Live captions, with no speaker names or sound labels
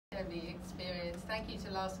incredibly experienced. Thank you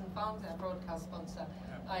to Larson Farms, our broadcast sponsor,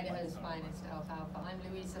 Idaho's finest alfalfa. I'm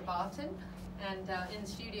Louisa Barton, and in the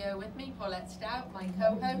studio with me, Paulette Stout, my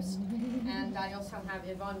co-host, and I also have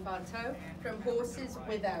Yvonne Barteau from Horses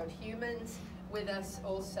Without Humans with us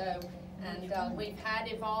also. And we've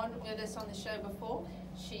had Yvonne with us on the show before.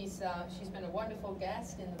 She's been a wonderful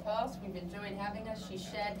guest in the past. We've enjoyed having her. She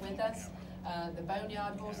shared with us the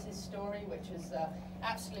Boneyard Horses story, which was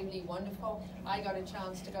absolutely wonderful. I got a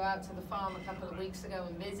chance to go out to the farm a couple of weeks ago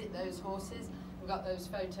and visit those horses. We've got those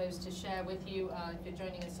photos to share with you. If you're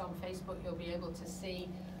joining us on Facebook, you'll be able to see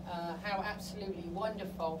how absolutely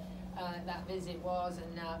wonderful that visit was,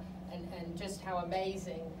 and just how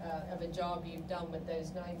amazing of a job you've done with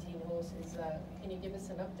those 19 horses. Can you give us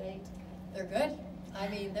an update? They're good. I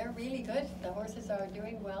mean, they're really good. The horses are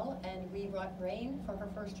doing well, and we brought Rain for her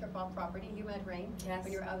first trip on property. You met Rain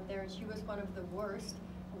when you were out there, and she was one of the worst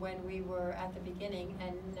when we were at the beginning,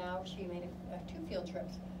 and now she made 2 field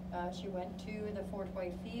trips. She went to the Fort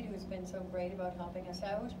White Feed, who's been so great about helping us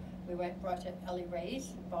out. We brought to Ellie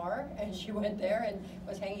Ray's bar, and she went there and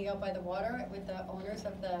was hanging out by the water with the owners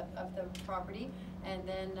of the property. And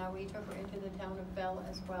then we took her into the town of Bell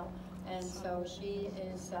as well. And so she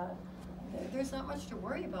is, there's not much to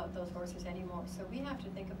worry about those horses anymore. So we have to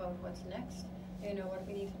think about what's next, you know, what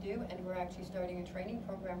we need to do. And we're actually starting a training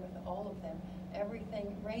program with all of them.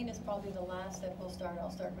 Everything, Rain is probably the last that we'll start. I'll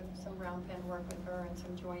start with some round pen work with her and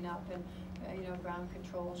some join up and, you know, ground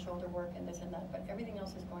control, shoulder work and this and that. But everything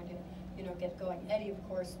else is going to, you know, get going. Eddie, of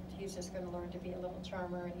course, he's just going to learn to be a little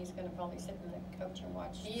charmer, and he's going to probably sit in the couch and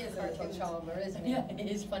watch. He is a little charmer, isn't he? Yeah,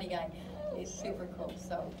 he's a funny guy. He's super cool.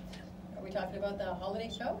 So, are we talking about the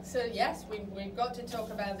holiday show? So yes, we've got to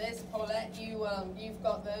talk about this. Paulette, you've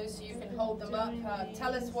got those, so you can hold them up.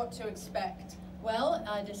 Tell us what to expect. Well,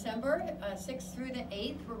 December 6th through the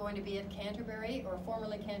 8th, we're going to be at Canterbury, or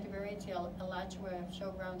formerly Canterbury. It's the Alachua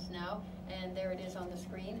Showgrounds now, and there it is on the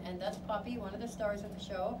screen. And that's Poppy, one of the stars of the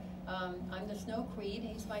show. I'm the Snow Queen.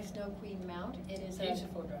 He's my Snow Queen mount. It is a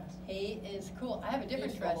beautiful dress. He is cool. I have a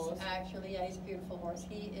different Beautiful dress, horse. actually. Yeah, he's a beautiful horse.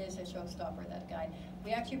 He is a showstopper, that guy. We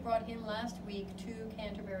actually brought him last week to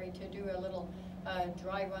Canterbury to do a little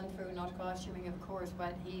dry run through, not costuming of course,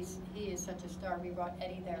 but he is such a star. We brought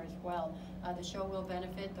Eddie there as well. The show will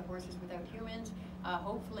benefit the Horses Without Humans,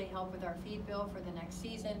 hopefully help with our feed bill for the next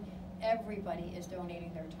season. Everybody is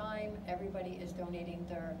donating their time. Everybody is donating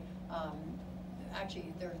their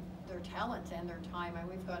actually their talents and their time. And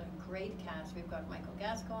we've got a great cast. We've got Michael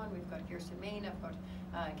Gascon, we've got Kirsten Main, I've got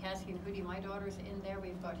Cassie and Hootie, my daughter's in there.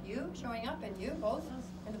 We've got you showing up, and you both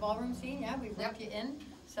in the ballroom scene. Yeah, we've brought you in.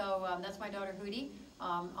 So that's my daughter Hootie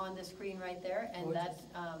on the screen right there, and that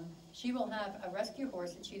she will have a rescue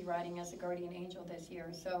horse that she's riding as a guardian angel this year.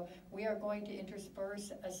 So we are going to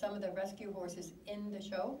intersperse some of the rescue horses in the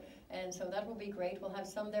show, and so that will be great. We'll have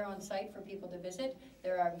some there on site for people to visit.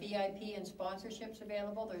 There are VIP and sponsorships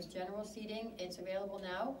available. There's general seating. It's available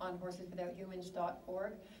now on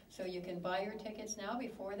horseswithouthumans.org. So you can buy your tickets now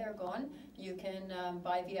before they're gone. You can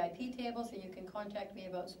buy VIP tables, and you can contact me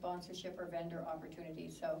about sponsorship or vendor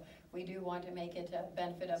opportunities. So we do want to make it a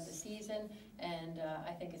benefit of the season, and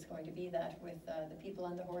I think it's going to be that with the people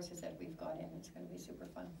and the horses that we've got in. It's going to be super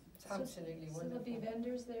fun. It's absolutely wonderful. So there'll be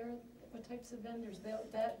vendors there? What types of vendors?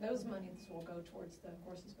 Those monies will go towards the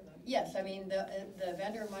Horses Without Humans? Yes, I mean, the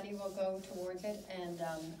vendor money will go towards it, and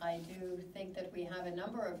I do think that we have a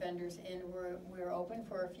number of vendors in. We're open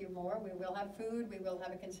for a few more. We will have food, we will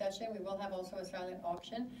have a concession, we will have also a silent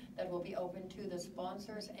auction that will be open to the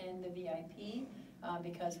sponsors and the VIP,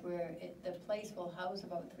 because the place will house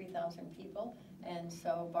about 3,000 people, and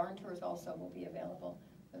so barn tours also will be available.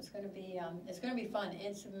 It's going to be fun.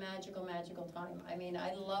 It's a magical, magical time. I mean,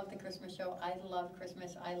 I love the Christmas show. I love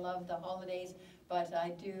Christmas. I love the holidays, but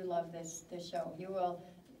I do love this show.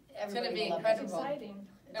 It's going to be incredible. It's exciting.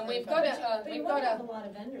 And we've got a lot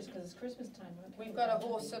of vendors because it's Christmas time. We've got a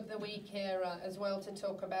horse of the week here as well to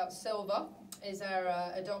talk about. Silver is our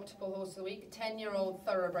adoptable horse of the week, 10-year-old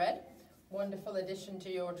thoroughbred. Wonderful addition to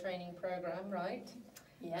your training program, right?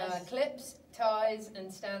 Yes. Clips, ties,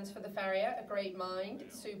 and stands for the farrier. A great mind,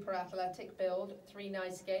 super athletic build, 3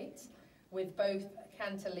 nice gaits with both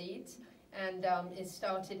canter leads, and is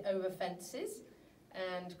started over fences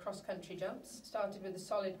and cross-country jumps. Started with a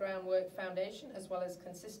solid groundwork foundation as well as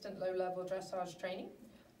consistent low-level dressage training.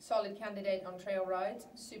 Solid candidate on trail rides,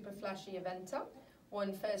 super flashy eventer.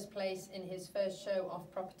 Won first place in his first show off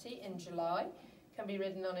property in July. Can be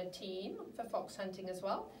ridden on a team for fox hunting as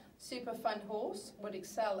well. Super fun horse, would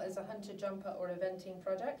excel as a hunter, jumper or eventing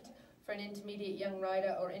project for an intermediate young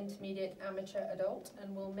rider or intermediate amateur adult,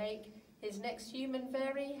 and will make his next human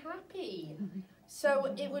very happy.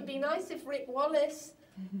 So it would be nice if Rick Wallace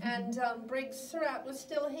and Briggs Surratt was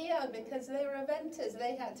still here, because they were eventers.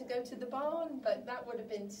 They had to go to the barn, but that would have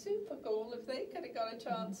been super cool if they could have got a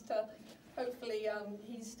chance to. Hopefully,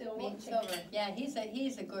 he's still Meet watching. Silver. Yeah,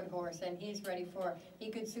 he's a good horse, and he's ready for. He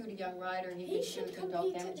could suit a young rider. He should suit a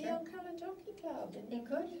dog compete at the amateur. Young Jockey Club. He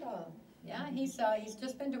could. Yeah, he's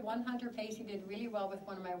just been to 100 pace. He did really well with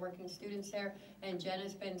one of my working students there, and Jen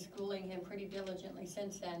has been schooling him pretty diligently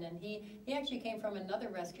since then. And he actually came from another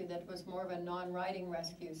rescue that was more of a non-riding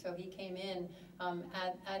rescue. So he came in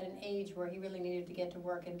at an age where he really needed to get to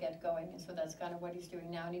work and get going. And so that's kind of what he's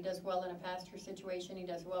doing now. And he does well in a pasture situation. He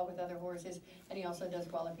does well with other horses, and he also does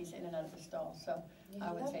well if he's in and out of the stall. So Yeah,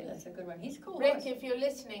 I would say lovely. that's a good one. He's a cool Rick, horse. if you're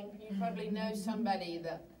listening, you probably know somebody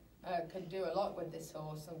that could do a lot with this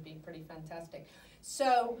horse and be pretty fantastic.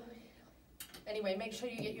 So, anyway, make sure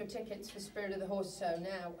you get your tickets for Spirit of the Horse. So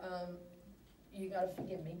now, you gotta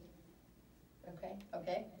forgive me, okay?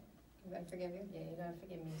 Okay, I'm going to forgive you. Yeah, you gotta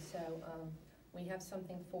forgive me. So, we have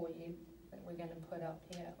something for you that we're gonna put up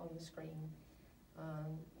here on the screen.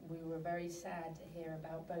 We were very sad to hear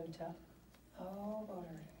about Bota. Oh,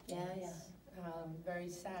 Butter. Yeah, Yes. Very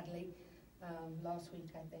sadly, last week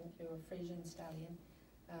I think, your Frisian stallion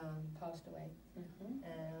passed away, Mm-hmm.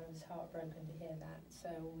 and I was heartbroken to hear that. So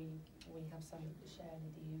we have something to share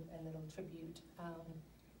with you, a little tribute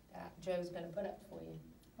that Joe's going to put up for you.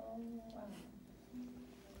 Oh, wow.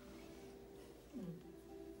 Mm.